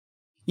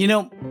You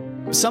know,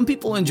 some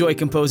people enjoy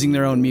composing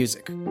their own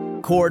music,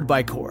 chord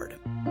by chord,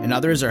 and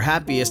others are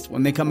happiest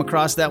when they come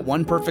across that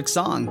one perfect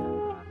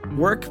song.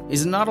 Work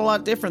is not a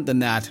lot different than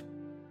that.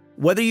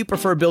 Whether you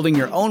prefer building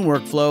your own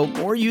workflow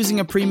or using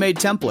a pre-made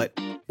template,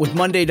 with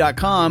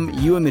Monday.com,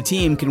 you and the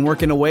team can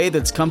work in a way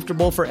that's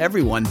comfortable for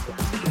everyone.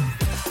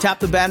 Tap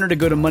the banner to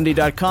go to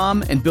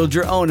Monday.com and build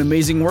your own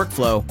amazing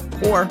workflow,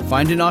 or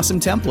find an awesome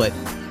template.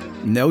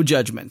 No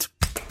judgment.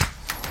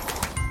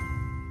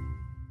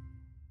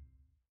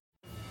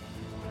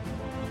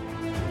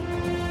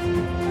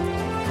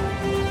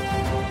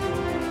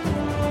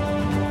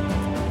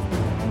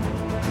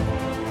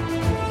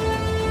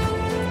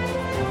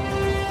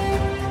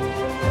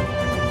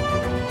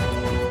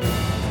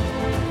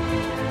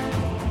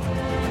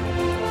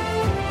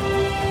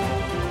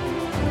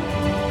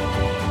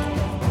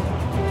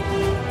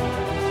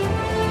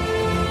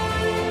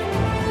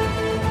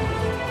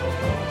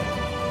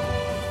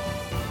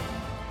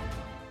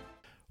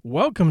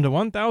 Welcome to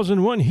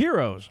 1001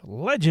 Heroes,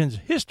 Legends,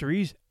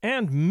 Histories,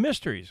 and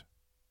Mysteries.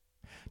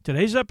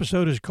 Today's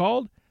episode is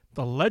called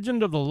The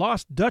Legend of the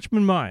Lost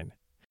Dutchman Mine,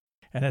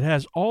 and it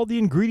has all the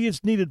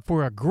ingredients needed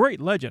for a great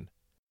legend: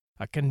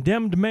 a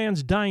condemned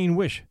man's dying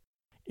wish,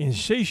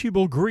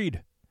 insatiable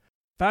greed,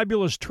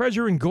 fabulous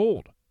treasure in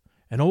gold,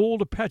 an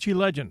old Apache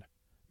legend,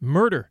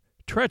 murder,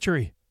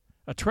 treachery,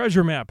 a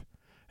treasure map,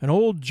 an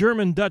old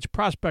German-Dutch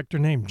prospector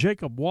named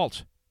Jacob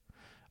Waltz,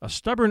 a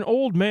stubborn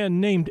old man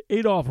named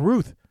Adolf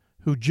Ruth,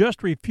 who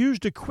just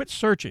refused to quit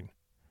searching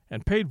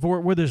and paid for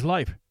it with his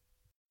life,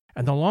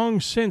 and the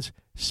long-since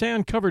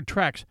sand-covered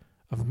tracks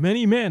of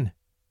many men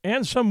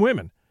and some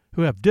women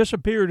who have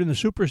disappeared in the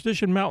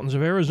Superstition Mountains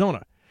of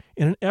Arizona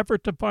in an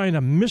effort to find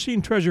a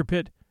missing treasure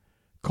pit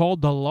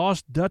called the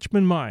Lost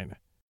Dutchman Mine.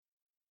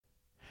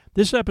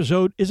 This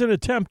episode is an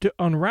attempt to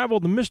unravel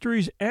the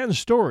mysteries and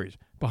stories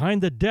behind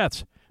the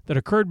deaths that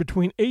occurred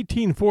between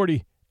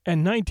 1840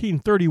 and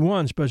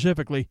 1931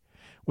 specifically,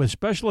 with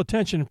special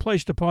attention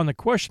placed upon the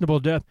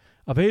questionable death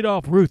of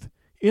Adolf Ruth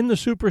in the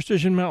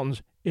Superstition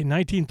Mountains in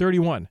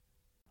 1931,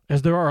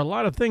 as there are a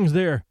lot of things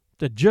there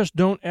that just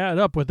don't add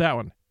up with that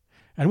one.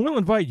 And we'll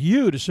invite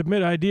you to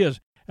submit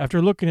ideas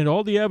after looking at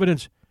all the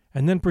evidence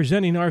and then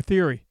presenting our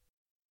theory.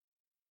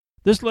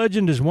 This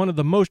legend is one of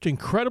the most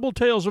incredible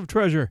tales of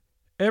treasure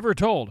ever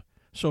told,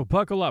 so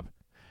buckle up.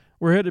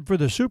 We're headed for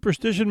the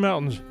Superstition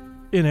Mountains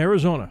in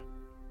Arizona.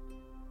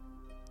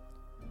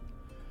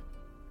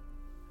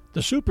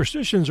 The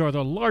Superstitions are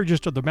the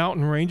largest of the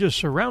mountain ranges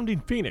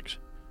surrounding Phoenix,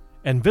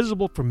 and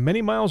visible from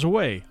many miles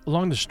away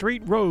along the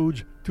straight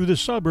roads through the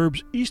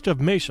suburbs east of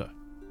Mesa.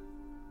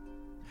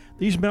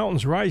 These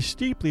mountains rise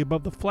steeply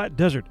above the flat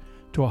desert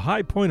to a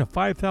high point of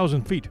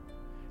 5,000 feet,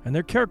 and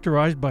they're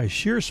characterized by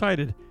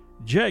sheer-sided,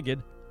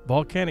 jagged,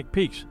 volcanic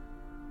peaks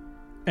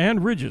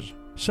and ridges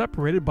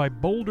separated by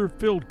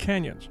boulder-filled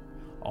canyons,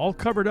 all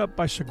covered up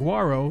by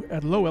saguaro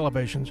at low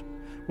elevations,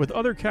 with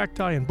other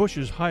cacti and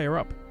bushes higher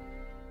up.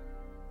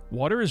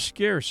 Water is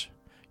scarce,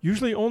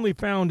 usually only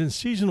found in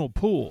seasonal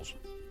pools.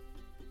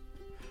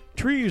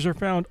 Trees are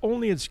found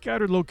only at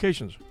scattered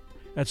locations,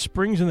 at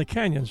springs in the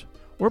canyons,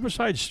 or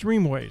beside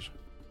streamways.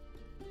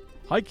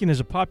 Hiking is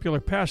a popular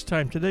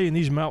pastime today in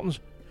these mountains,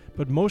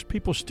 but most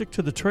people stick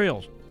to the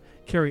trails,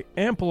 carry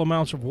ample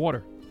amounts of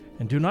water,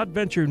 and do not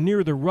venture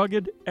near the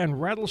rugged and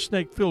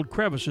rattlesnake-filled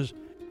crevices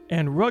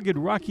and rugged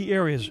rocky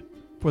areas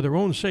for their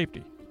own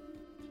safety.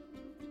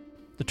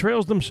 The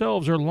trails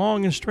themselves are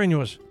long and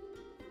strenuous,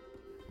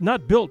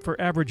 not built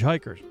for average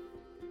hikers.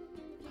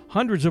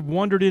 Hundreds have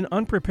wandered in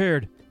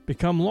unprepared,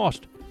 become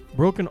lost,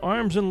 broken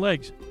arms and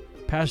legs,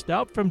 passed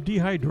out from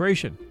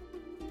dehydration,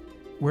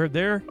 where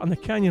there on the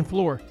canyon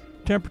floor,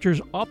 temperatures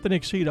often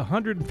exceed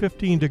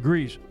 115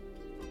 degrees.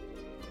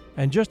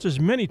 And just as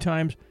many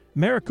times,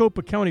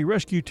 Maricopa County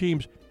rescue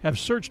teams have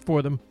searched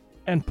for them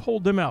and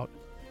pulled them out,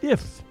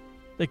 if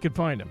they could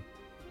find them.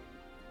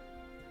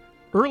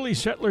 Early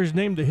settlers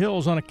named the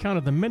hills on account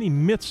of the many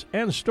myths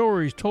and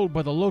stories told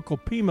by the local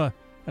Pima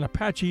and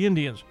Apache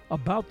Indians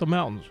about the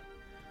mountains,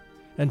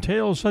 and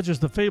tales such as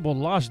the fabled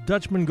Lost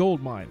Dutchman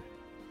gold mine.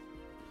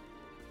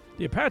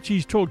 The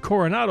Apaches told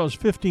Coronado's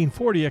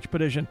 1540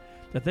 expedition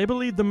that they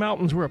believed the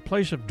mountains were a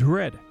place of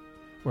dread,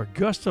 where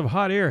gusts of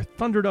hot air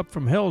thundered up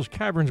from hell's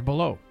caverns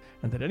below,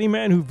 and that any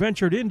man who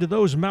ventured into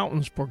those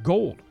mountains for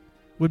gold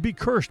would be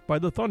cursed by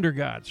the thunder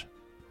gods.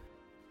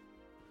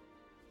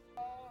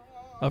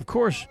 Of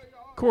course,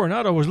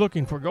 Coronado was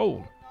looking for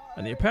gold,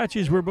 and the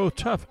Apaches were both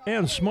tough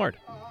and smart,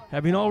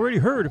 having already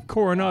heard of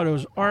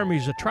Coronado's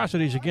army's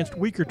atrocities against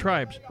weaker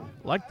tribes,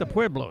 like the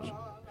Pueblos,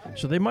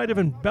 so they might have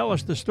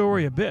embellished the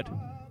story a bit.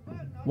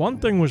 One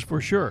thing was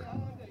for sure: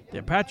 the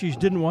Apaches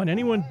didn't want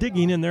anyone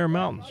digging in their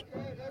mountains.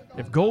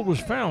 If gold was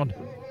found,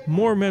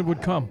 more men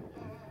would come,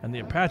 and the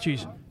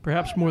Apaches,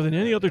 perhaps more than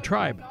any other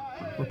tribe,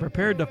 were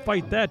prepared to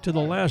fight that to the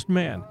last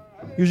man,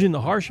 using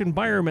the harsh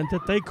environment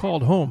that they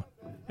called home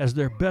as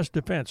their best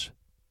defense.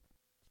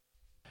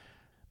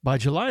 By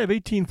July of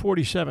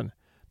 1847,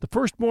 the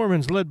first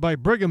Mormons, led by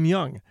Brigham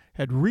Young,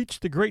 had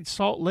reached the Great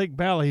Salt Lake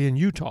Valley in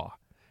Utah,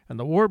 and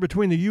the war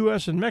between the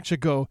U.S. and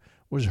Mexico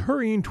was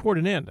hurrying toward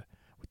an end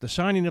with the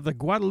signing of the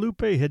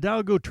Guadalupe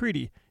Hidalgo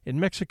Treaty in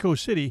Mexico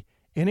City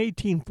in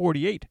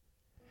 1848,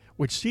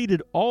 which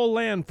ceded all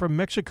land from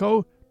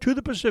Mexico to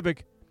the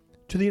Pacific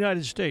to the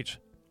United States.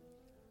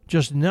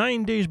 Just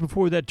 9 days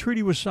before that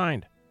treaty was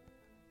signed,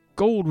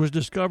 gold was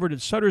discovered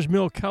at Sutter's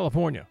Mill,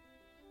 California.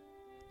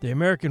 The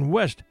American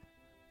West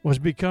was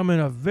becoming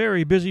a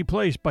very busy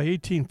place by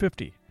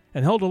 1850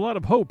 and held a lot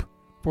of hope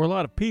for a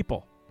lot of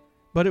people,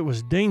 but it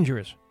was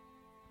dangerous.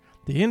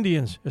 The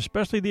Indians,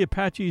 especially the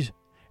Apaches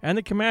and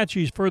the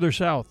Comanches further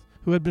south,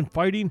 who had been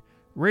fighting,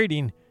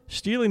 raiding,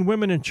 stealing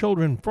women and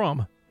children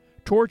from,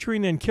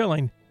 torturing and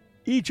killing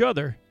each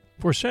other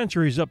for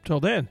centuries up till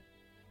then,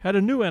 had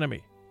a new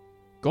enemy: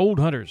 gold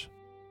hunters.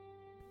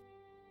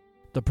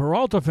 The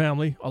Peralta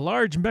family, a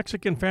large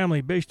Mexican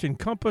family based in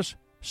Compass,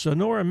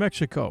 Sonora,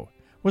 Mexico,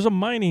 was a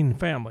mining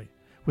family,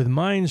 with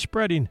mines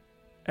spreading,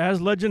 as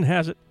legend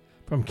has it,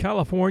 from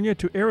California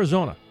to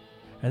Arizona,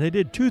 and they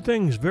did two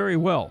things very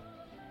well: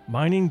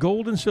 mining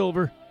gold and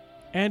silver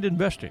and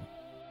investing.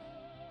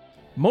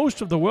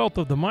 Most of the wealth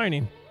of the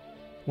mining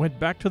went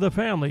back to the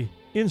family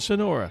in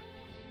Sonora.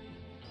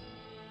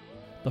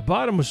 The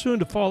bottom was soon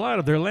to fall out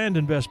of their land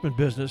investment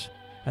business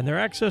and their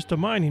access to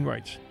mining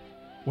rights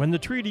when the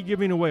treaty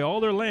giving away all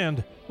their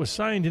land was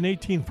signed in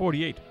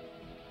 1848.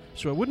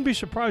 So it wouldn't be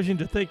surprising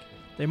to think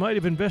they might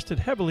have invested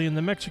heavily in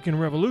the Mexican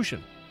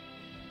Revolution.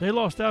 They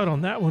lost out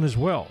on that one as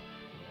well.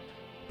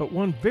 But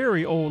one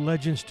very old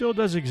legend still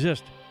does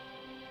exist,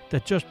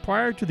 that just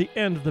prior to the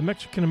end of the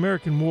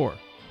Mexican-American War,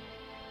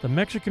 the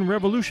Mexican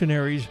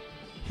revolutionaries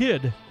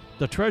hid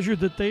the treasure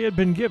that they had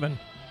been given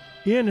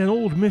in an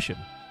old mission.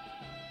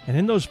 And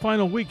in those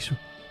final weeks,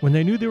 when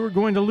they knew they were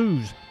going to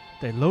lose,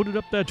 they loaded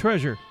up that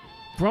treasure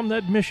from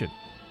that mission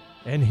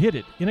and hid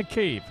it in a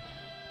cave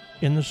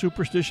in the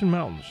Superstition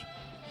Mountains.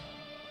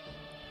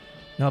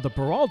 Now, the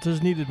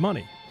Peraltas needed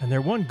money, and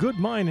their one good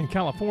mine in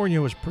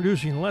California was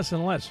producing less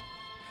and less.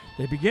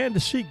 They began to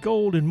seek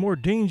gold in more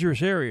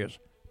dangerous areas,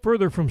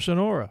 further from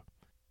Sonora.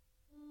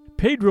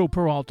 Pedro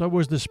Peralta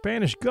was the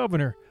Spanish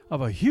governor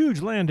of a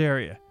huge land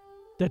area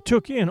that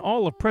took in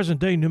all of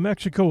present-day New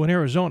Mexico and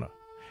Arizona,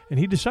 and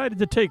he decided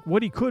to take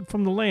what he could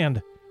from the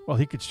land while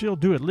he could still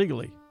do it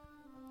legally.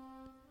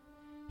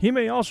 He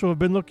may also have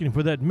been looking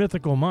for that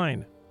mythical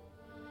mine.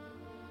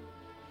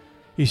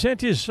 He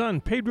sent his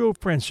son Pedro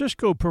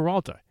Francisco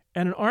Peralta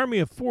and an army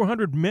of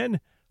 400 men,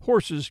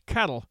 horses,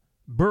 cattle,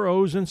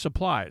 burros, and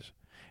supplies,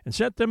 and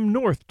sent them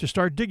north to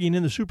start digging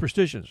in the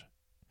Superstitions,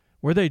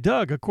 where they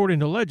dug, according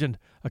to legend,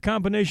 a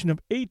combination of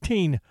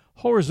 18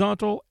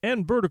 horizontal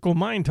and vertical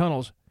mine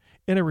tunnels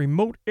in a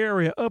remote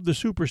area of the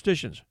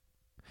Superstitions,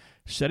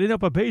 setting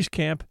up a base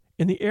camp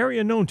in the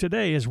area known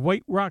today as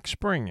White Rock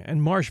Spring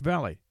and Marsh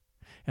Valley,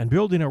 and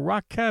building a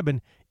rock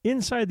cabin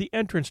inside the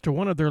entrance to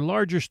one of their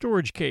larger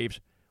storage caves,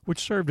 which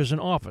served as an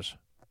office.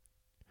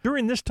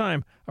 During this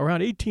time,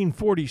 around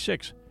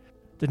 1846,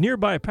 the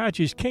nearby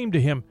Apaches came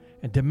to him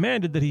and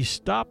demanded that he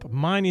stop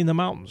mining the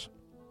mountains,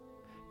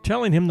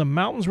 telling him the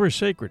mountains were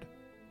sacred,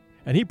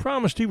 and he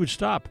promised he would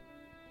stop,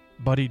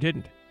 but he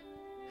didn't.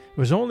 It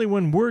was only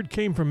when word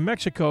came from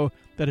Mexico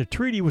that a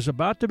treaty was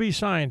about to be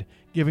signed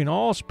giving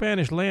all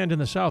Spanish land in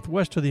the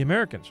Southwest to the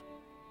Americans,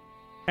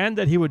 and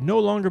that he would no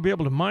longer be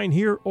able to mine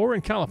here or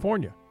in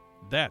California,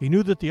 that he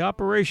knew that the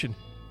operation,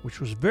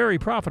 which was very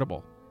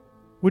profitable,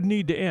 would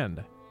need to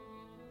end.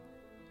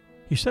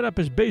 He set up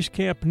his base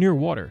camp near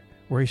water,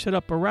 where he set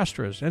up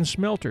arrastras and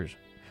smelters.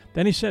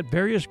 Then he sent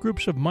various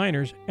groups of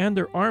miners and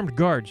their armed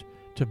guards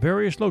to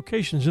various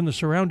locations in the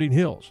surrounding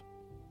hills.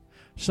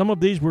 Some of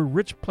these were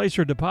rich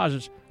placer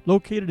deposits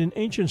located in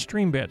ancient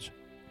stream beds.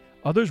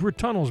 Others were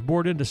tunnels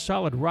bored into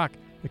solid rock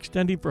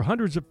extending for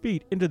hundreds of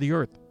feet into the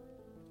earth.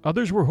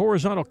 Others were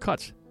horizontal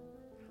cuts.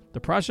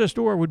 The processed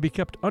ore would be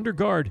kept under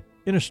guard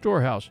in a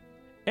storehouse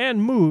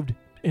and moved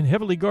in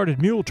heavily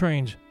guarded mule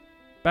trains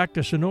back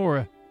to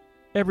Sonora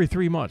every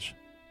 3 months.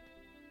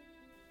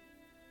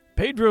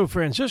 Pedro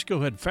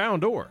Francisco had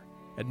found ore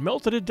and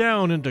melted it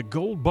down into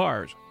gold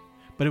bars,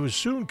 but it was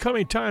soon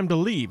coming time to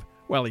leave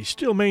while he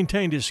still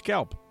maintained his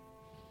scalp.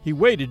 He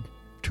waited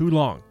too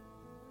long.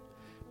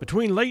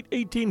 Between late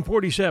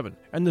 1847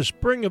 and the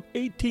spring of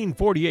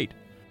 1848,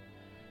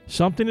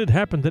 something had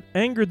happened that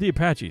angered the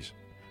Apaches,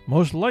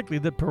 most likely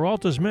that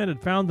Peralta's men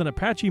had found an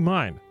Apache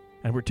mine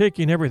and were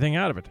taking everything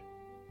out of it.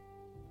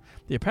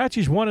 The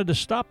Apaches wanted to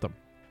stop them,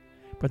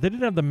 but they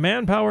didn't have the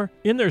manpower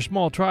in their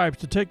small tribes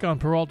to take on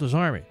Peralta's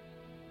army,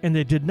 and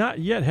they did not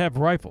yet have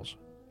rifles.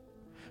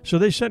 So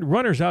they sent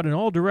runners out in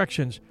all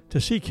directions to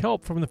seek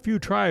help from the few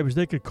tribes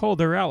they could call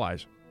their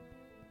allies,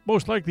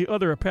 most likely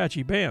other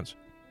Apache bands,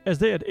 as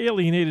they had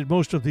alienated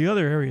most of the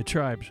other area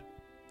tribes.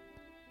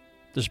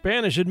 The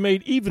Spanish had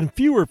made even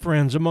fewer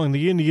friends among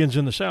the Indians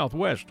in the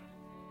Southwest,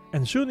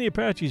 and soon the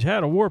Apaches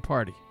had a war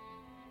party.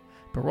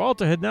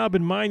 Peralta had now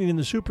been mining in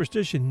the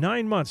Superstition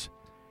 9 months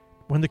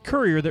when the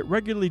courier that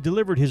regularly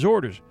delivered his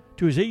orders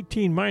to his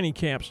 18 mining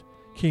camps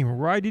came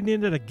riding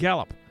in at a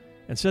gallop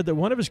and said that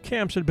one of his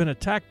camps had been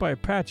attacked by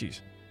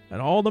Apaches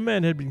and all the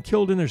men had been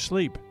killed in their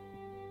sleep.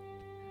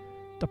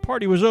 The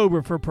party was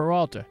over for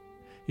Peralta,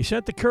 He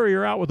sent the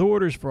courier out with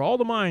orders for all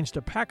the mines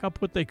to pack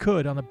up what they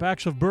could on the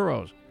backs of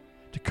burros,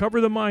 to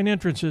cover the mine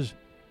entrances,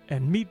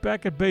 and meet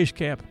back at base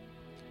camp.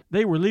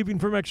 They were leaving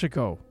for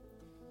Mexico.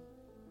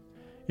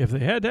 If they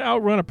had to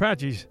outrun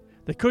Apaches,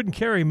 they couldn't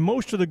carry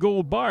most of the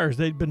gold bars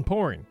they'd been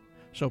pouring,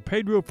 so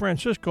Pedro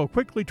Francisco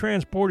quickly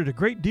transported a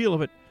great deal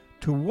of it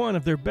to one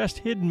of their best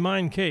hidden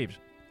mine caves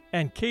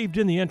and caved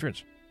in the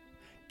entrance,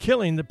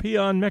 killing the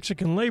peon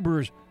Mexican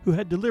laborers who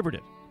had delivered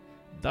it,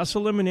 thus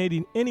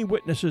eliminating any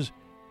witnesses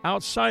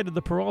outside of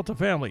the Peralta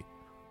family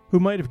who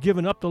might have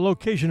given up the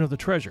location of the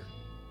treasure.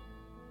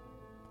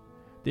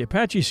 The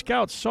Apache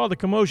scouts saw the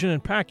commotion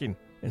and packing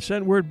and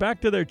sent word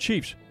back to their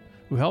chiefs,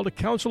 who held a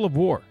council of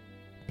war,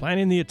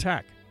 planning the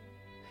attack.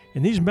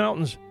 In these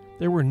mountains,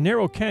 there were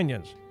narrow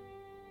canyons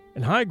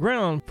and high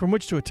ground from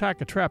which to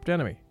attack a trapped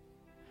enemy.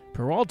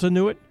 Peralta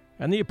knew it,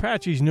 and the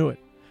Apaches knew it,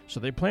 so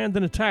they planned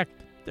an attack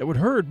that would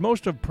herd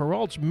most of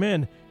Peralta's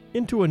men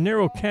into a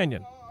narrow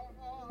canyon,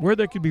 where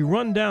they could be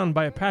run down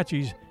by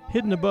Apaches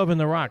hidden above in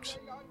the rocks.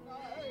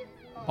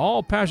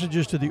 All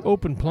passages to the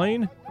open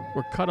plain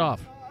were cut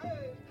off.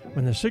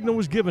 When the signal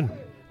was given,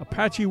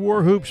 Apache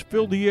war whoops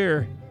filled the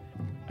air,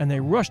 and they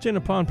rushed in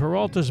upon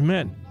Peralta's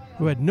men,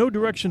 who had no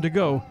direction to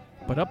go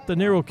but up the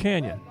narrow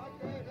canyon.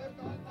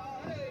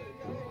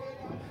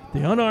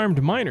 The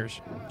unarmed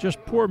miners,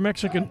 just poor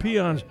Mexican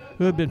peons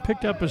who had been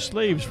picked up as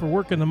slaves for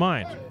work in the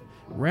mines,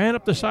 ran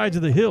up the sides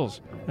of the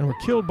hills and were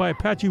killed by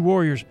Apache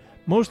warriors,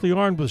 mostly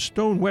armed with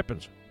stone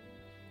weapons,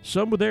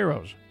 some with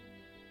arrows.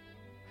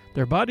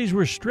 Their bodies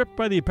were stripped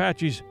by the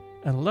Apaches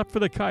and left for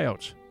the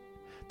coyotes.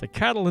 The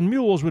cattle and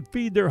mules would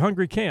feed their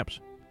hungry camps,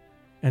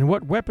 and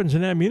what weapons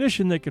and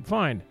ammunition they could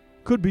find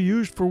could be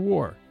used for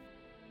war.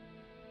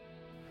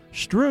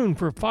 Strewn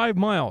for 5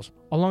 miles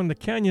along the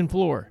canyon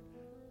floor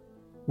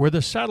were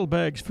the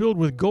saddlebags filled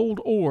with gold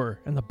ore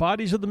and the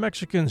bodies of the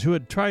Mexicans who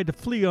had tried to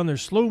flee on their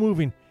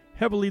slow-moving,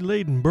 heavily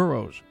laden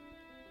burros.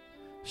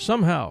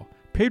 Somehow,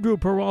 Pedro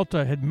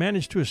Peralta had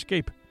managed to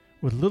escape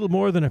with little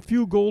more than a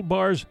few gold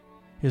bars,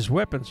 his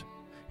weapons,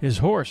 his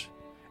horse,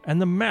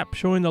 and the map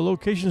showing the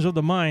locations of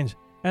the mines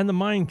and the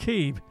mine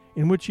cave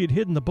in which he had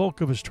hidden the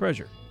bulk of his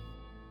treasure.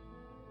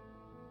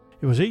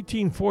 It was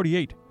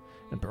 1848,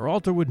 and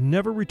Peralta would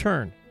never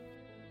return.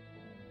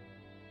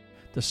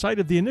 The site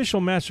of the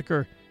initial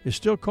massacre is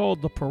still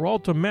called the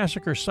Peralta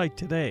Massacre Site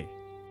today.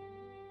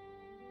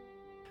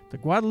 The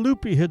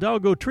Guadalupe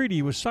Hidalgo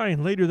Treaty was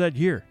signed later that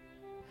year.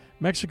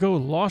 Mexico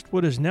lost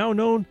what is now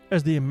known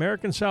as the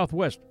American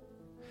Southwest.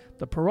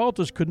 The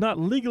Peraltas could not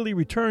legally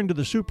return to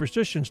the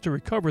Superstitions to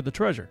recover the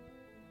treasure.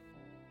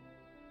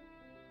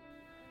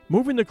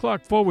 Moving the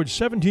clock forward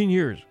 17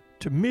 years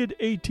to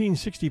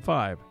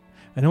mid-1865,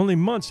 and only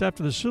months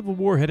after the Civil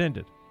War had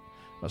ended,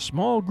 a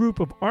small group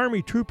of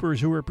Army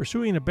troopers who were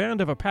pursuing a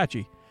band of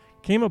Apache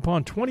came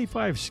upon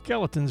 25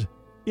 skeletons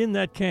in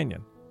that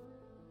canyon.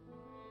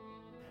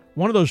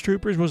 One of those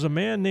troopers was a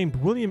man named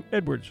William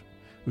Edwards,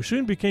 who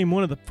soon became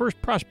one of the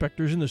first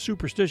prospectors in the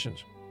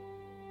Superstitions.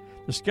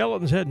 The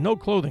skeletons had no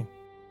clothing,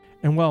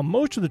 and while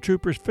most of the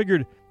troopers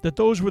figured that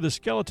those were the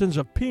skeletons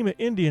of Pima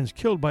Indians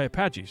killed by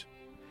Apaches,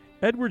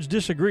 Edwards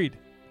disagreed,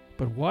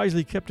 but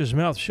wisely kept his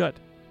mouth shut.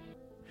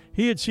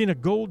 He had seen a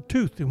gold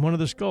tooth in one of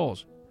the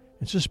skulls,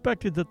 and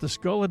suspected that the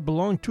skull had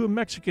belonged to a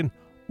Mexican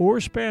or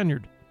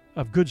Spaniard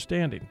of good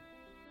standing.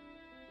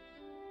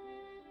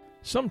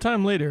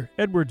 Sometime later,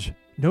 Edwards,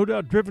 no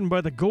doubt driven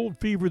by the gold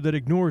fever that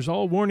ignores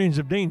all warnings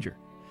of danger,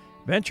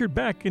 ventured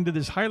back into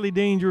this highly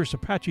dangerous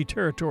Apache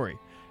territory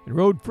and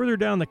rode further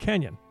down the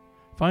canyon,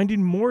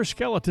 finding more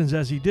skeletons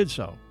as he did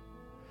so,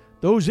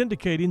 those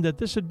indicating that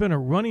this had been a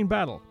running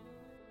battle.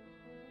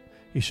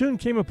 He soon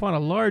came upon a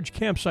large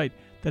campsite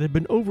that had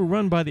been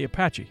overrun by the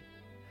Apache,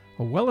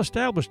 a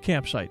well-established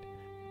campsite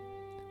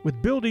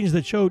with buildings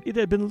that showed it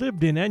had been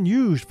lived in and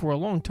used for a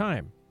long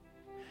time.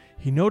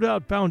 He no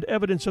doubt found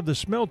evidence of the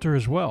smelter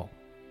as well.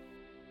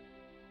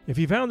 If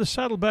he found the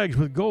saddlebags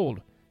with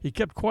gold, he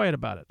kept quiet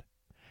about it,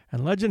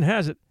 and legend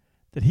has it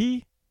that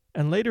he,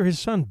 and later his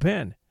son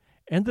Ben,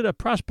 ended up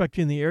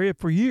prospecting the area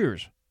for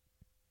years,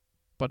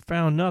 but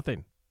found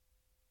nothing.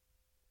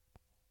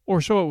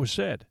 Or so it was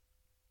said.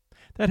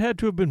 That had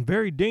to have been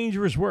very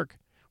dangerous work,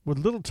 with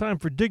little time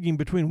for digging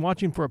between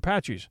watching for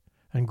Apaches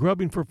and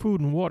grubbing for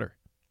food and water.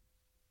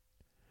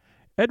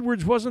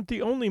 Edwards wasn't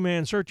the only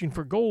man searching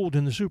for gold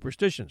in the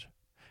Superstitions,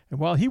 and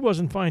while he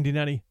wasn't finding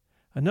any,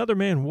 another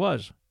man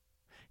was.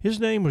 His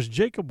name was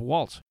Jacob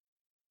Waltz,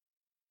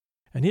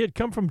 and he had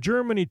come from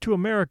Germany to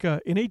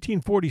America in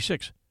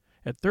 1846,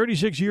 at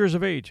 36 years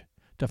of age,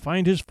 to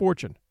find his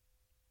fortune.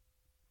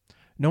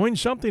 Knowing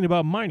something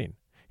about mining,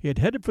 he had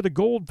headed for the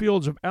gold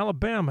fields of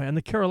Alabama and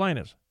the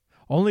Carolinas,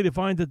 only to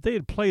find that they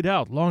had played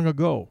out long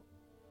ago.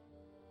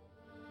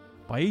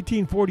 By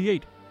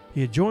 1848,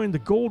 he had joined the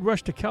gold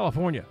rush to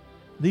California,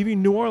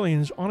 leaving New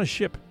Orleans on a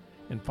ship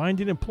and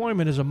finding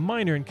employment as a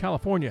miner in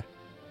California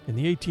in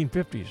the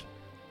 1850s.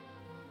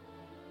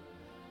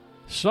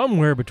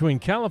 Somewhere between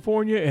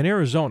California and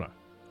Arizona,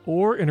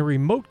 or in a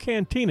remote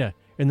cantina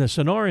in the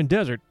Sonoran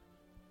Desert,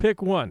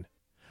 pick one,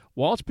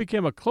 Waltz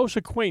became a close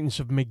acquaintance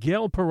of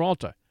Miguel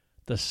Peralta,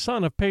 the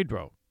son of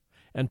Pedro,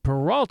 and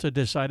Peralta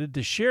decided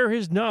to share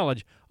his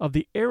knowledge of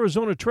the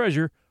Arizona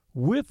treasure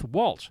with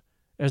Waltz,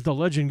 as the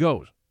legend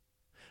goes.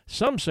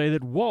 Some say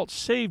that Waltz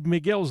saved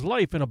Miguel's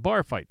life in a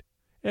bar fight,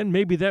 and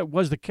maybe that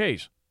was the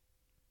case.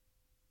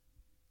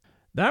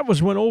 That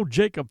was when old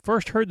Jacob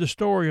first heard the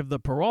story of the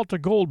Peralta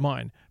gold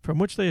mine, from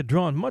which they had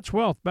drawn much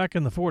wealth back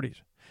in the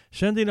 40s,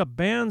 sending up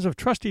bands of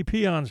trusty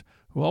peons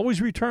who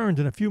always returned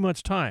in a few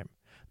months' time,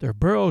 their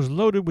burros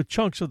loaded with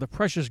chunks of the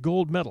precious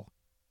gold metal.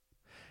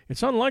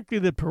 It's unlikely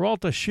that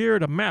Peralta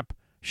shared a map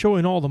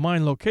showing all the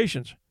mine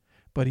locations,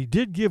 but he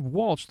did give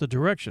Waltz the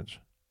directions.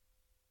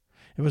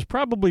 It was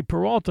probably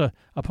Peralta,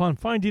 upon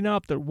finding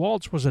out that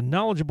Waltz was a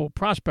knowledgeable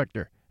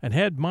prospector and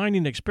had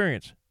mining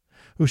experience,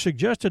 who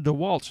suggested to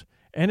Waltz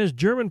and his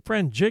German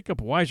friend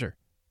Jacob Weiser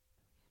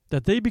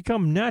that they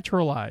become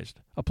naturalized,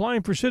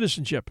 applying for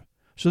citizenship,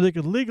 so they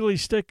could legally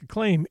stake a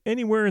claim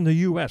anywhere in the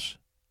U.S.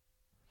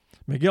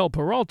 Miguel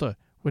Peralta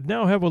would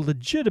now have a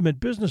legitimate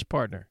business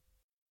partner.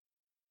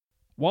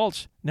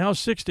 Waltz, now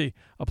 60,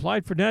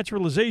 applied for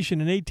naturalization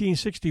in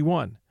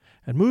 1861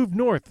 and moved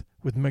north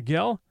with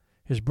Miguel,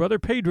 his brother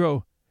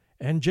Pedro,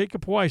 and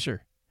Jacob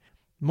Weiser,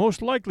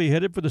 most likely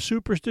headed for the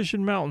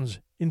Superstition Mountains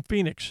in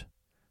Phoenix.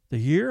 The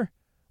year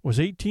was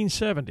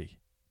 1870.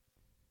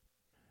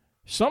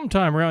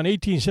 Sometime around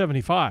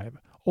 1875,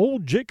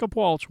 old Jacob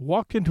Waltz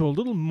walked into a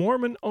little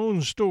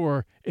Mormon-owned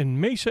store in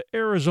Mesa,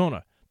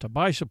 Arizona, to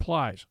buy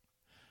supplies.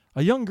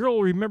 A young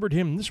girl remembered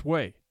him this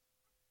way.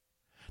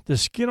 The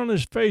skin on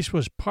his face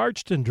was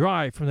parched and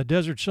dry from the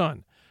desert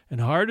sun, and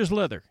hard as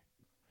leather.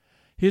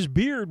 His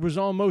beard was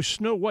almost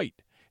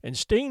snow-white and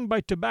stained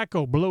by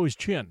tobacco below his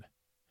chin.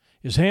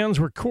 His hands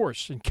were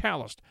coarse and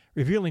calloused,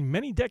 revealing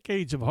many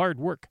decades of hard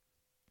work.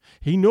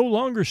 He no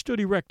longer stood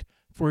erect,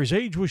 for his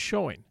age was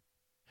showing.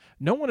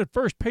 No one at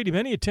first paid him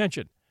any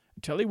attention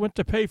until he went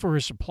to pay for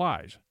his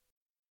supplies.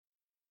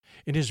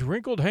 In his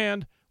wrinkled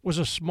hand was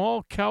a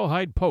small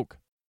cowhide poke.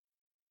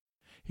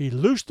 He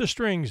loosed the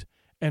strings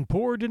and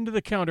poured into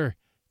the counter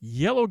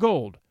yellow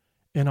gold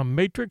in a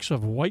matrix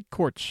of white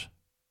quartz.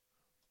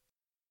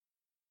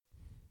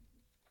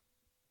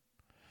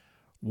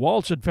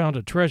 Waltz had found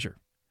a treasure.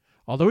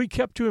 Although he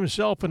kept to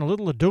himself in a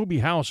little adobe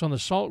house on the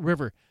Salt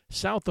River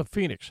south of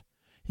Phoenix,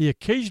 he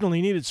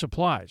occasionally needed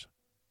supplies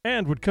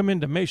and would come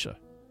into Mesa.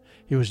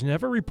 He was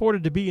never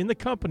reported to be in the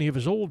company of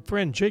his old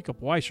friend Jacob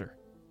Weiser.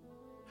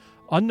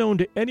 Unknown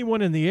to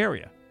anyone in the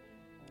area,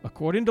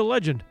 according to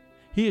legend,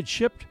 he had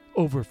shipped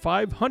over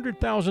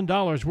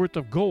 $500,000 worth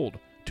of gold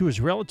to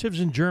his relatives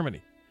in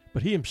Germany,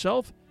 but he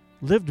himself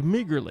lived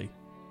meagerly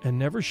and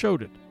never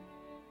showed it.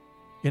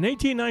 In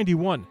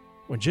 1891,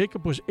 when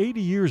Jacob was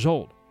 80 years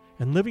old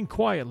and living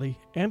quietly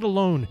and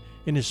alone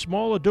in his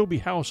small adobe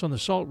house on the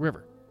Salt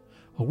River,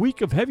 a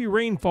week of heavy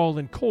rainfall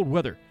and cold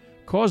weather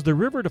caused the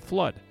river to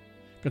flood,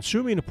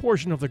 consuming a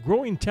portion of the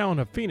growing town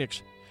of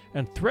Phoenix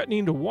and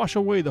threatening to wash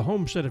away the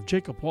homestead of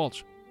Jacob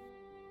Waltz.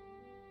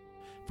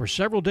 For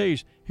several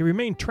days, he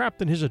remained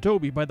trapped in his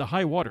adobe by the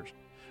high waters,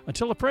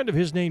 until a friend of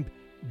his named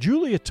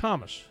Julia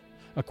Thomas,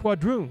 a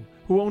quadroon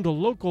who owned a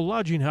local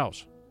lodging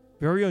house,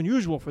 very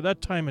unusual for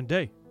that time and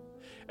day,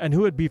 and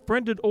who had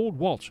befriended old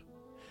Waltz,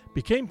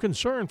 became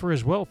concerned for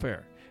his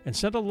welfare and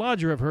sent a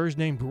lodger of hers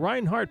named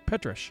Reinhard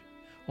Petrasch,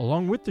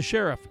 along with the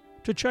sheriff,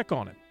 to check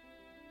on him.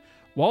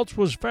 Waltz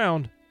was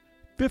found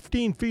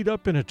 15 feet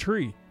up in a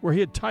tree where he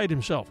had tied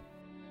himself,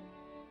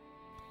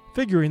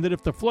 figuring that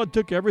if the flood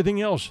took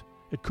everything else,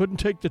 it couldn't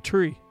take the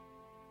tree.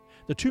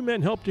 The two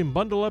men helped him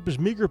bundle up his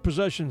meager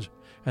possessions,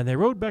 and they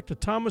rode back to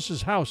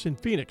Thomas's house in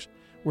Phoenix,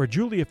 where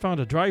Julia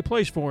found a dry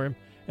place for him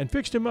and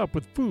fixed him up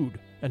with food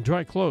and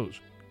dry clothes.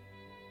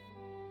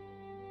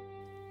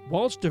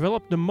 Waltz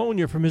developed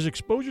pneumonia from his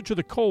exposure to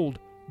the cold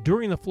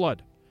during the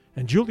flood,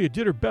 and Julia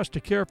did her best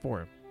to care for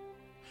him.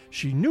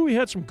 She knew he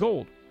had some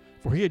gold,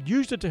 for he had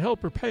used it to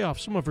help her pay off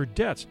some of her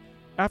debts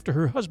after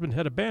her husband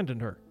had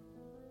abandoned her.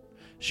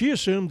 She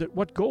assumed that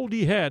what gold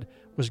he had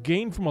was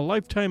gained from a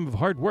lifetime of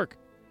hard work,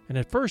 and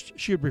at first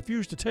she had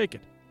refused to take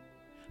it.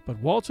 But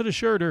Waltz had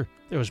assured her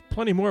there was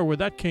plenty more where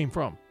that came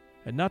from,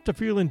 and not to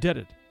feel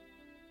indebted.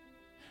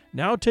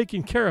 Now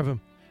taking care of him,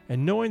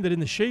 and knowing that in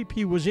the shape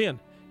he was in,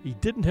 he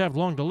didn't have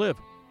long to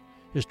live,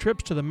 his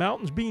trips to the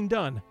mountains being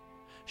done,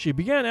 she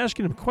began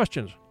asking him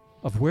questions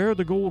of where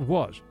the gold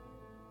was.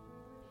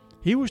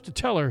 He was to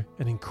tell her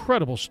an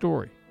incredible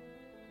story.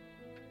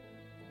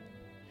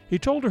 He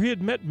told her he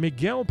had met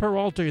Miguel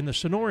Peralta in the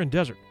Sonoran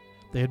Desert.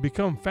 They had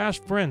become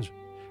fast friends,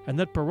 and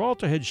that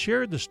Peralta had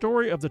shared the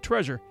story of the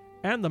treasure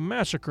and the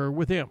massacre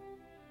with him.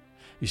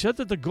 He said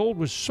that the gold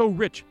was so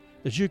rich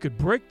that you could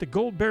break the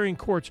gold-bearing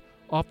quartz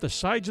off the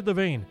sides of the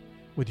vein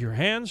with your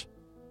hands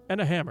and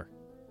a hammer.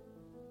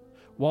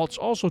 Waltz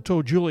also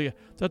told Julia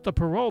that the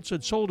Peraltas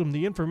had sold him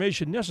the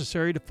information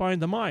necessary to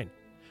find the mine,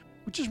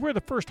 which is where the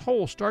first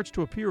hole starts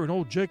to appear in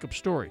old Jacob's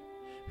story,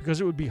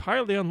 because it would be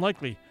highly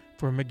unlikely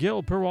for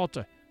Miguel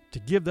Peralta to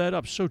give that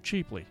up so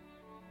cheaply.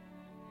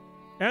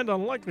 And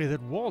unlikely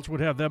that Waltz would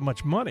have that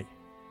much money.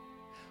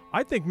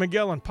 I think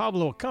Miguel and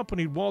Pablo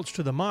accompanied Waltz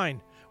to the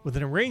mine with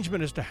an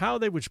arrangement as to how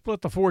they would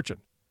split the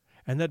fortune,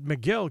 and that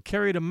Miguel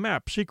carried a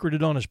map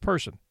secreted on his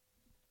person.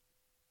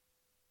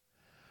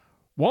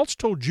 Waltz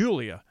told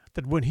Julia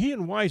that when he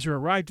and Weiser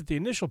arrived at the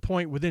initial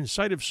point within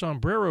sight of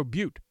Sombrero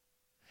Butte,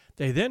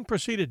 they then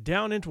proceeded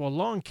down into a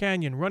long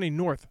canyon running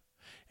north,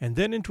 and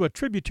then into a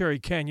tributary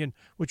canyon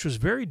which was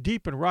very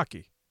deep and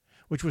rocky,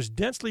 which was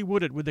densely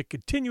wooded with a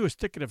continuous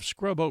thicket of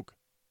scrub oak.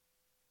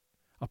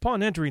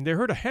 Upon entering, they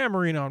heard a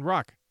hammering on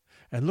rock,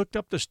 and looked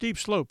up the steep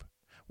slope,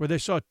 where they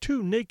saw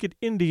 2 naked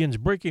Indians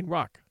breaking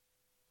rock.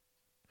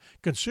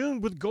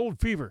 Consumed with gold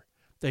fever,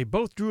 they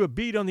both drew a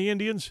bead on the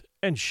Indians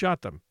and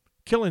shot them,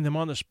 killing them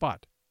on the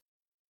spot.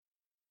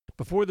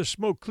 Before the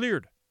smoke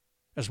cleared,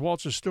 as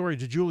Waltz's story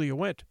to Julia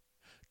went,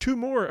 2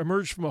 more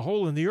emerged from a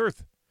hole in the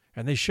earth,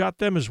 and they shot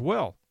them as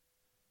well.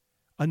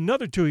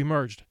 Another 2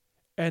 emerged,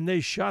 and they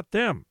shot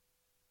them.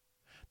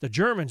 The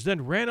Germans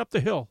then ran up the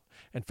hill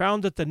and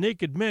found that the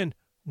naked men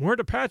weren't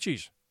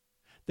Apaches.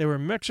 They were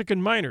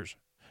Mexican miners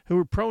who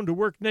were prone to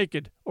work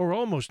naked or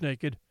almost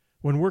naked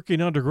when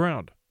working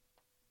underground.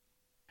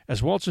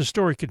 As Waltz's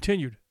story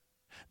continued,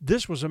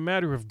 this was a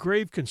matter of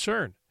grave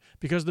concern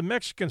because the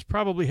Mexicans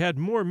probably had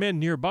more men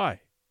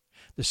nearby.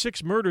 The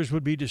 6 murders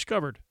would be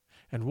discovered,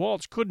 and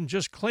Waltz couldn't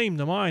just claim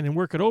the mine and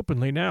work it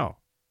openly now.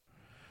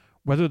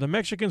 Whether the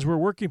Mexicans were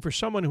working for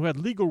someone who had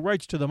legal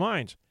rights to the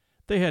mines,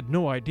 they had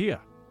no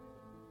idea.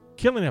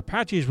 Killing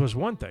Apaches was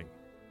one thing.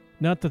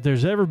 Not that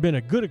there's ever been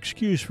a good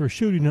excuse for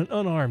shooting an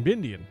unarmed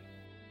Indian.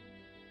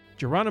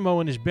 Geronimo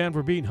and his band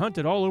were being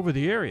hunted all over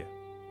the area,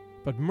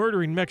 but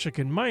murdering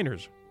Mexican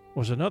miners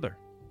was another.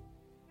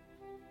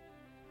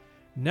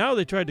 Now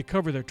they tried to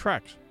cover their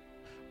tracks.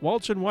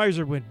 Waltz and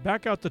Weiser went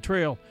back out the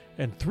trail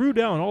and threw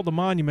down all the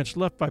monuments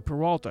left by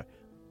Peralta.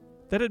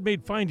 That had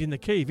made finding the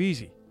cave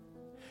easy.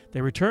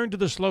 They returned to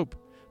the slope,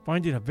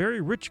 finding a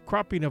very rich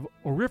cropping of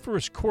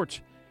auriferous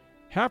quartz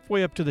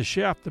halfway up to the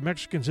shaft the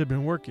Mexicans had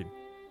been working.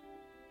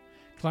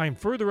 Climbed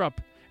further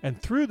up and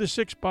threw the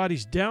 6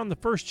 bodies down the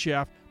first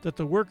shaft that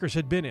the workers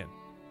had been in,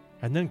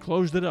 and then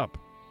closed it up.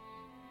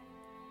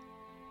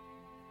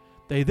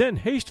 They then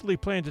hastily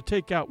planned to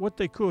take out what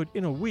they could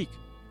in a week,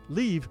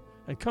 leave,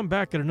 and come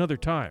back at another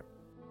time.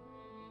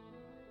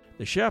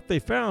 The shaft they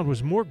found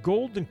was more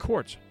gold than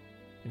quartz,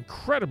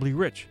 incredibly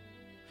rich.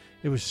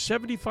 It was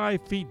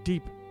 75 feet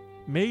deep,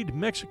 made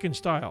Mexican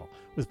style,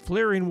 with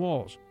flaring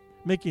walls,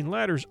 making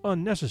ladders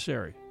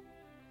unnecessary.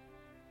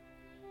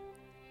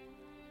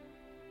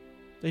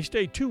 They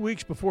stayed 2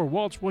 weeks before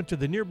Waltz went to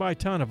the nearby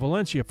town of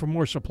Valencia for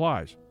more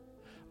supplies.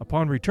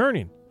 Upon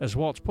returning, as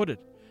Waltz put it,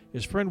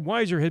 his friend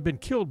Weiser had been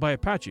killed by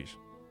Apaches.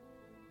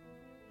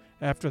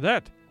 After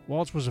that,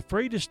 Waltz was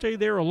afraid to stay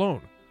there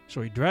alone,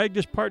 so he dragged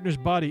his partner's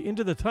body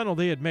into the tunnel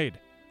they had made,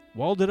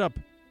 walled it up,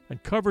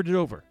 and covered it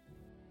over.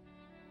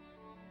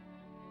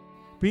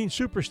 Being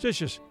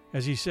superstitious,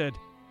 as he said,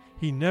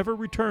 he never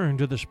returned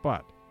to the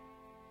spot.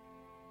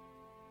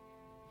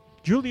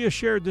 Julia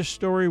shared this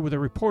story with a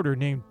reporter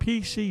named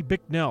P.C.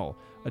 Bicknell,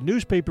 a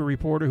newspaper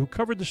reporter who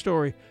covered the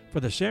story for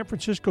the San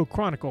Francisco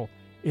Chronicle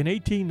in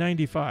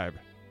 1895.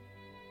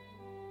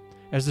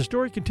 As the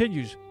story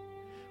continues,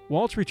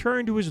 Waltz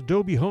returned to his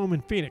adobe home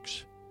in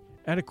Phoenix,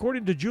 and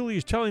according to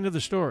Julia's telling of the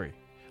story,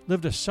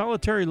 lived a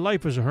solitary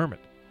life as a hermit,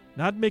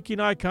 not making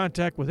eye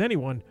contact with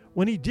anyone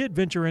when he did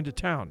venture into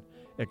town,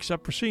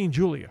 except for seeing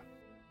Julia.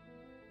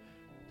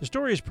 The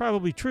story is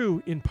probably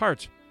true in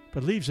parts,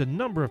 but leaves a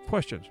number of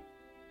questions.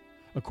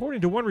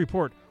 According to one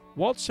report,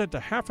 Waltz sent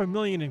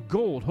 $500,000 in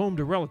gold home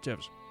to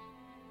relatives,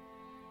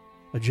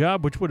 a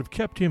job which would have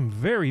kept him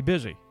very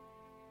busy.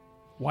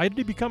 Why did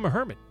he become a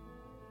hermit?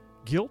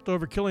 Guilt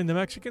over killing the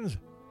Mexicans?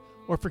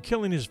 Or for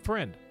killing his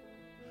friend?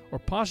 Or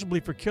possibly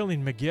for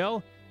killing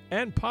Miguel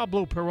and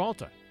Pablo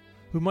Peralta,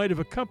 who might have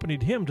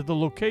accompanied him to the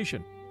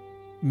location?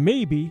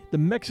 Maybe the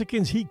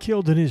Mexicans he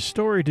killed in his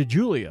story to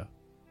Julia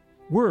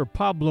were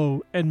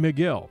Pablo and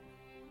Miguel.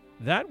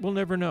 That we'll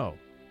never know.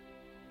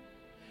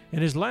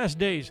 In his last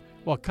days,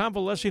 while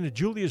convalescing at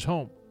Julia's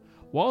home,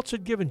 Waltz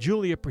had given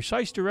Julia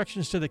precise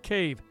directions to the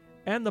cave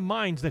and the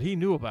mines that he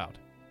knew about.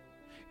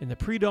 In the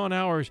pre-dawn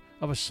hours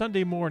of a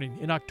Sunday morning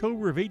in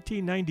October of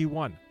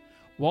 1891,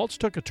 Waltz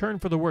took a turn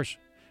for the worse,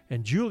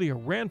 and Julia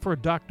ran for a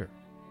doctor.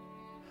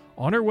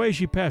 On her way,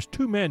 she passed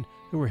 2 men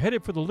who were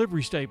headed for the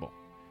livery stable,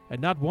 and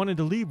not wanting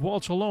to leave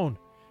Waltz alone,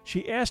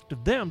 she asked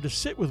them to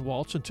sit with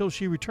Waltz until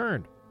she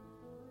returned.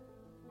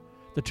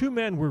 The 2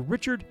 men were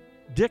Richard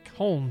Dick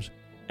Holmes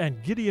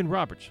and Gideon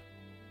Roberts.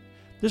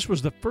 This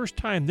was the first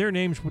time their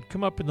names would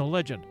come up in the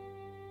legend,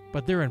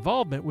 but their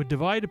involvement would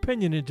divide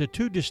opinion into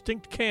 2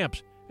 distinct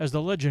camps as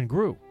the legend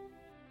grew.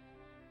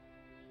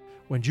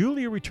 When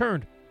Julia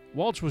returned,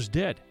 Waltz was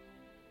dead.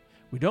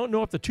 We don't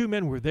know if the 2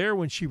 men were there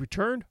when she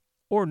returned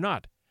or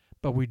not,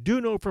 but we do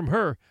know from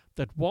her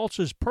that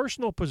Waltz's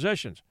personal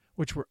possessions,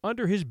 which were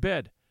under his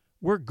bed,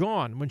 were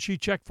gone when she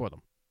checked for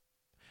them.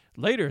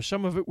 Later,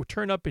 some of it would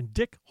turn up in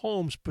Dick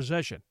Holmes'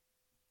 possession.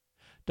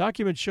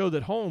 Documents show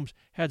that Holmes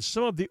had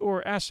some of the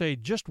ore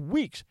assayed just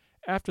weeks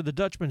after the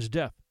Dutchman's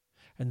death,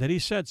 and that he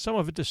sent some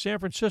of it to San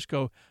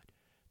Francisco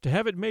to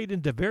have it made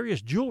into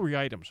various jewelry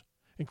items,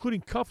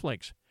 including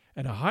cufflinks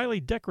and a highly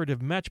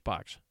decorative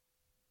matchbox.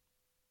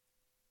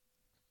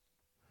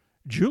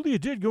 Julia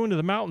did go into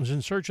the mountains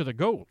in search of the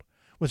gold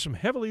with some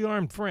heavily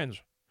armed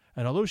friends,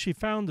 and although she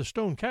found the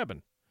stone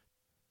cabin,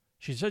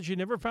 she said she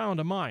never found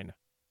a mine.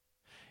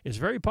 It's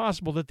very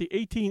possible that the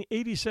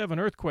 1887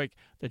 earthquake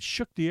that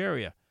shook the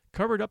area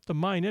covered up the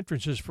mine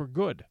entrances for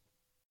good.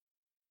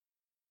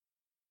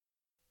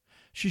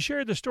 She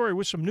shared the story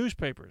with some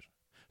newspapers,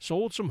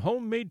 sold some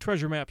homemade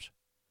treasure maps,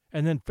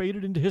 and then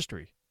faded into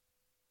history.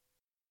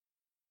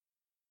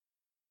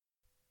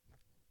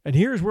 And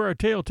here's where our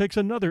tale takes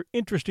another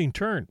interesting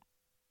turn.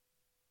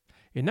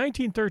 In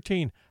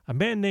 1913, a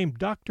man named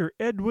Dr.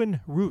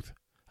 Edwin Ruth,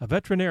 a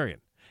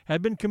veterinarian,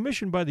 had been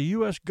commissioned by the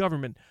U.S.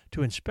 government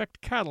to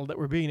inspect cattle that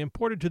were being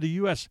imported to the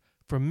U.S.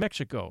 from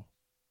Mexico.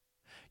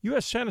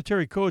 U.S.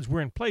 sanitary codes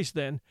were in place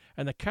then,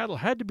 and the cattle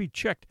had to be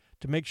checked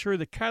to make sure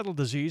the cattle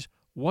disease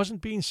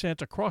wasn't being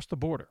sent across the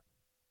border.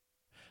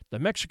 The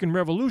Mexican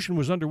Revolution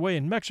was underway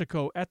in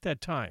Mexico at that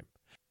time,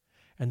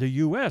 and the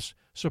U.S.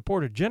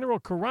 supported General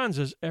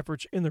Carranza's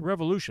efforts in the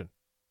revolution.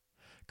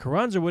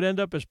 Carranza would end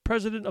up as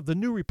president of the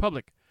new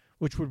republic,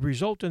 which would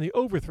result in the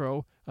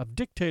overthrow of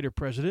dictator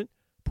president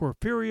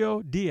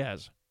Porfirio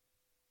Diaz.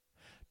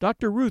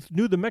 Dr. Ruth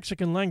knew the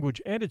Mexican language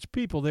and its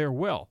people there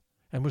well,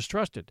 and was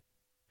trusted.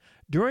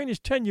 During his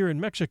tenure in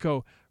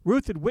Mexico,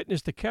 Ruth had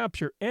witnessed the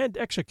capture and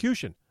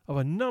execution of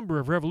a number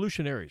of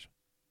revolutionaries.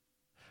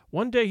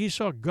 One day he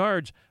saw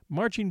guards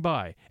marching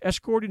by,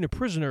 escorting a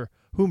prisoner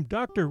whom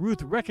Dr.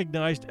 Ruth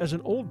recognized as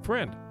an old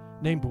friend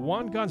named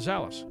Juan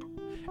Gonzalez,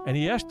 and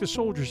he asked the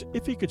soldiers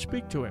if he could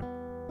speak to him.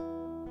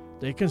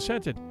 They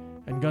consented,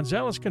 and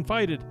Gonzalez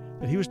confided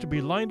that he was to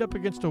be lined up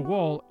against a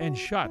wall and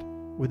shot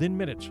within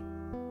minutes.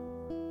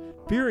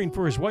 Fearing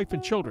for his wife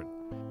and children,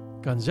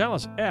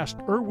 Gonzalez asked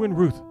Erwin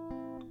Ruth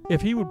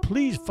if he would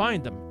please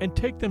find them and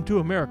take them to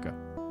America,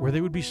 where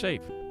they would be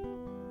safe.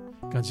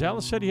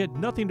 Gonzalez said he had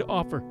nothing to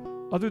offer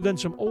other than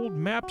some old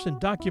maps and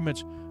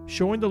documents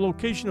showing the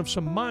location of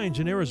some mines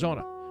in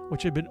Arizona,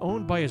 which had been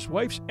owned by his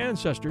wife's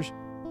ancestors,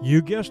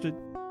 you guessed it,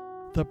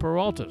 the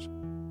Peraltas.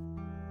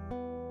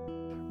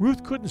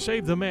 Ruth couldn't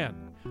save the man,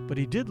 but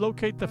he did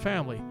locate the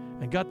family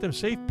and got them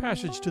safe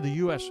passage to the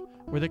U.S.,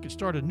 where they could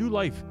start a new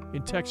life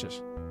in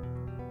Texas.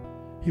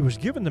 He was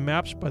given the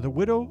maps by the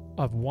widow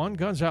of Juan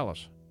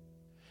Gonzalez.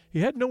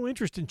 He had no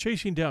interest in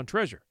chasing down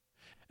treasure,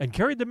 and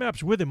carried the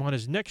maps with him on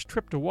his next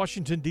trip to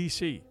Washington,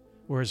 D.C.,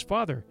 where his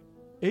father,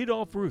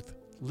 Adolph Ruth,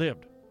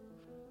 lived.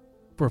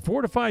 For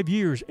 4 to 5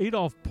 years,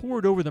 Adolph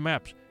pored over the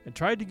maps and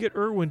tried to get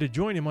Erwin to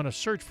join him on a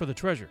search for the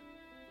treasure.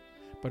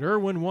 But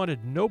Erwin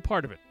wanted no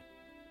part of it.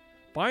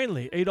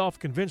 Finally, Adolph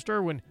convinced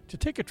Erwin to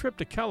take a trip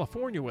to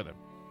California with him.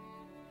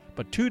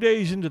 But 2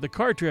 days into the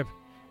car trip,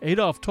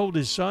 Adolph told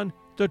his son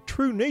the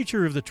true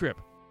nature of the trip.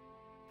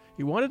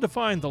 He wanted to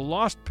find the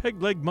lost Peg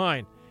Leg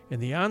Mine in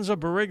the Anza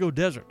Borrego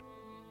Desert.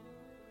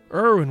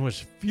 Erwin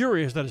was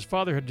furious that his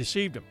father had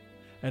deceived him,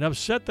 and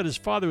upset that his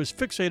father was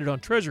fixated on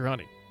treasure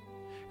hunting,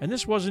 and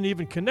this wasn't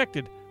even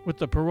connected with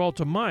the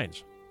Peralta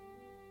mines.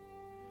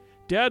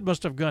 Dad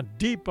must have gone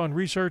deep on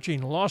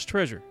researching lost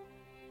treasure.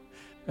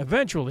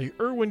 Eventually,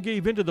 Erwin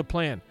gave in to the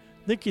plan,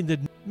 thinking that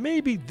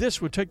maybe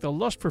this would take the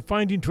lust for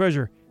finding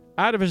treasure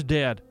out of his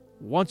dad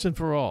once and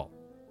for all.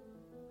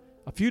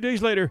 A few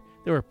days later,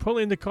 they were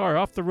pulling the car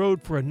off the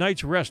road for a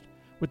night's rest,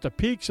 with the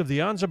peaks of the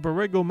Anza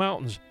Borrego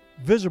Mountains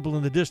visible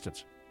in the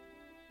distance.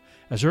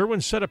 As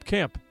Erwin set up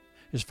camp,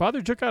 his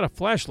father took out a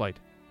flashlight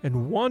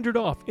and wandered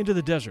off into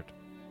the desert.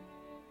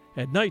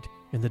 At night,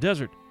 in the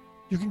desert,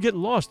 you can get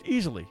lost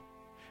easily,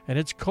 and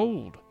it's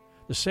cold,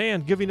 the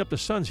sand giving up the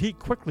sun's heat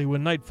quickly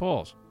when night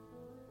falls.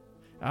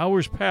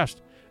 Hours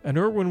passed, and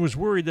Erwin was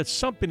worried that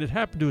something had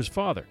happened to his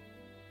father.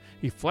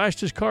 He flashed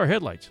his car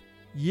headlights,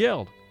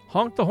 yelled,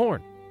 honked the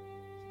horn,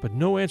 but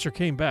no answer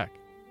came back.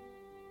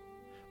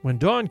 When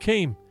dawn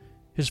came,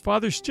 his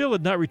father still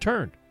had not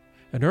returned,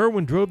 and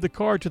Erwin drove the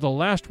car to the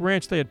last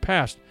ranch they had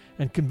passed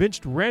and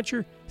convinced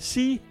rancher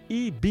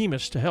C.E.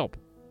 Bemis to help,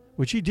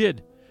 which he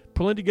did,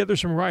 pulling together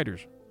some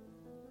riders.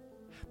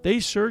 They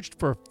searched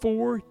for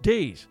 4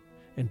 days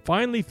and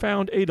finally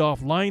found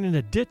Adolph lying in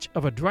a ditch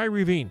of a dry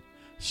ravine,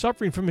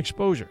 suffering from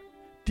exposure,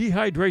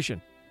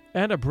 dehydration,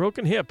 and a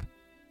broken hip,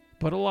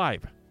 but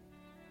alive.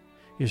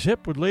 His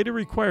hip would later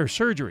require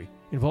surgery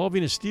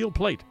involving a steel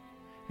plate,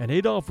 and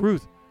Adolph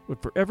Ruth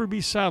would forever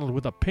be saddled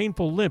with a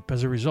painful limp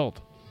as a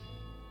result.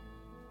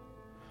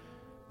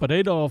 But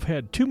Adolph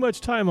had too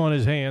much time on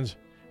his hands,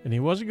 and he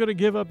wasn't going to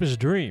give up his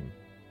dream.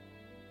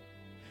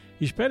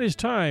 He spent his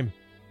time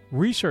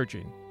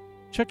researching,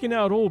 checking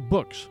out old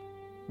books,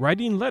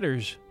 writing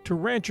letters to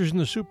ranchers in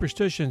the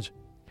superstitions,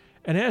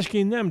 and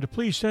asking them to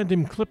please send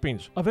him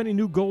clippings of any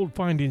new gold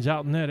findings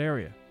out in that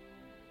area.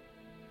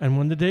 And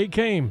when the day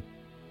came,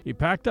 he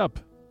packed up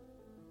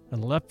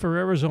and left for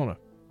Arizona.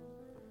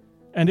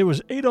 And it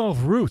was Adolph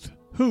Ruth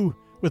who,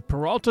 with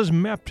Peralta's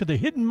map to the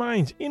hidden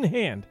mines in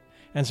hand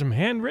and some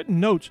handwritten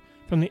notes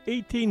from the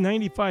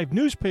 1895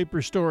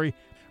 newspaper story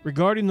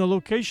regarding the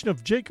location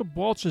of Jacob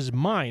Waltz's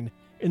mine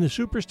in the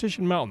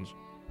Superstition Mountains,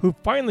 who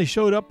finally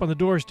showed up on the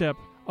doorstep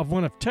of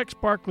one of Tex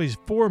Barkley's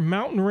 4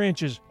 mountain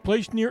ranches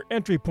placed near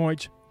entry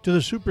points to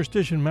the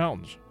Superstition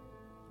Mountains.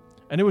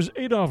 And it was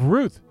Adolph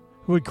Ruth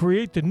who would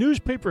create the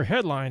newspaper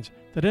headlines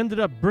that ended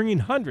up bringing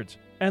hundreds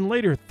and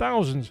later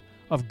thousands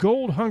of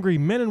gold-hungry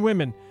men and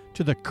women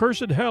to the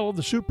cursed hell of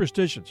the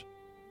Superstitions.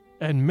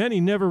 And many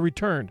never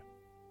returned.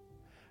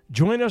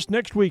 Join us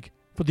next week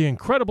for the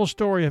incredible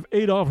story of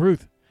Adolph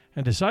Ruth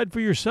and decide for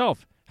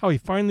yourself how he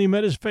finally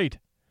met his fate.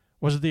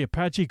 Was it the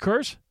Apache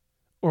curse,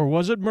 or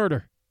was it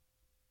murder?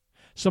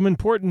 Some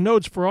important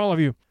notes for all of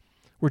you.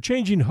 We're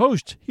changing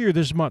hosts here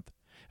this month,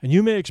 and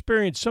you may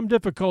experience some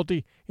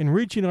difficulty in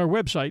reaching our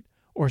website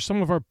or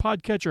some of our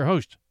podcatcher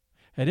hosts.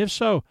 And if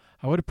so,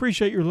 I would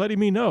appreciate your letting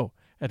me know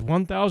at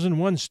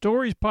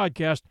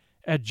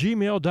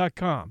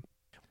 1001storiespodcast@gmail.com.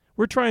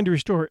 We're trying to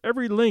restore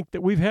every link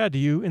that we've had to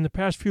you in the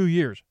past few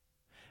years.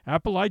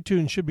 Apple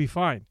iTunes should be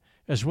fine,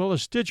 as well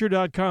as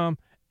Stitcher.com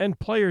and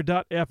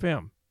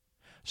Player.fm.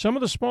 Some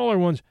of the smaller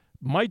ones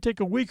might take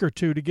a week or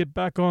two to get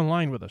back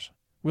online with us.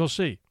 We'll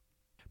see.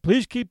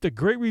 Please keep the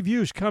great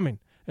reviews coming,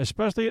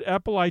 especially at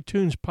Apple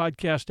iTunes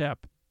podcast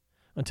app.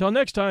 Until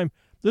next time,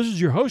 this is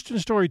your host and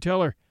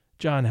storyteller,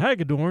 John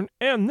Hagedorn,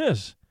 and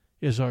this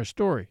is our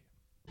story.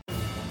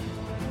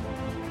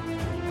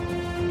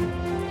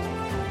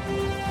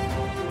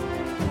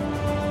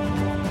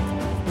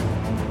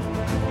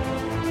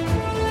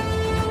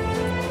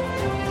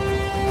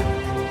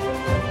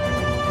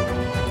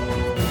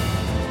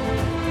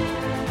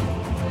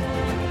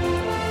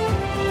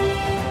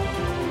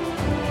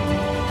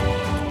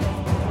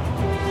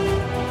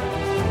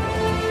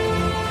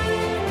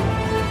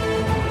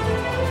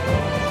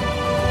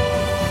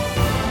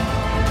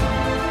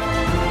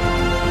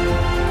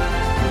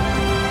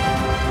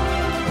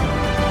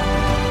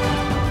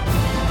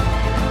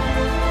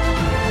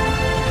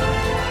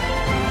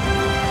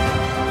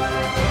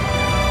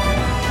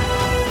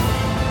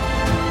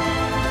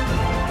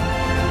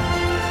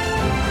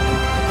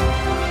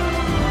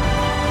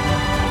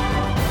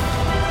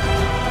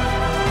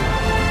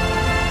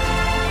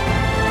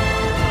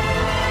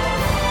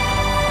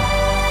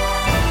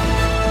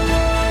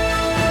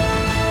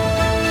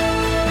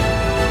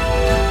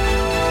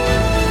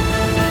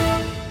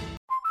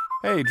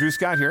 Hey, Drew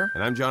Scott here,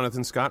 and I'm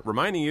Jonathan Scott,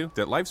 reminding you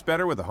that life's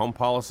better with a home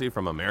policy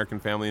from American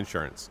Family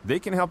Insurance. They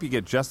can help you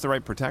get just the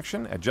right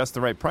protection at just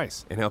the right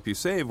price and help you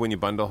save when you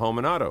bundle home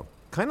and auto.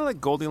 Kind of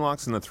like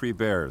Goldilocks and the Three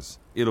Bears.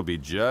 It'll be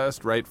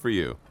just right for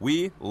you.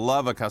 We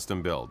love a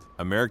custom build.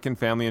 American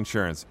Family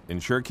Insurance.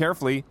 Insure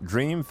carefully,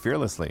 dream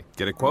fearlessly.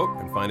 Get a quote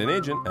and find an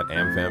agent at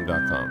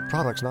amfam.com.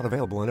 Products not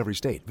available in every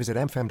state. Visit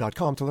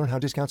amfam.com to learn how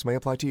discounts may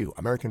apply to you.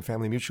 American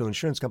Family Mutual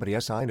Insurance Company,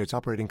 SI, and its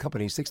operating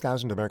company,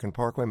 6000 American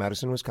Parkway,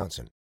 Madison, Wisconsin.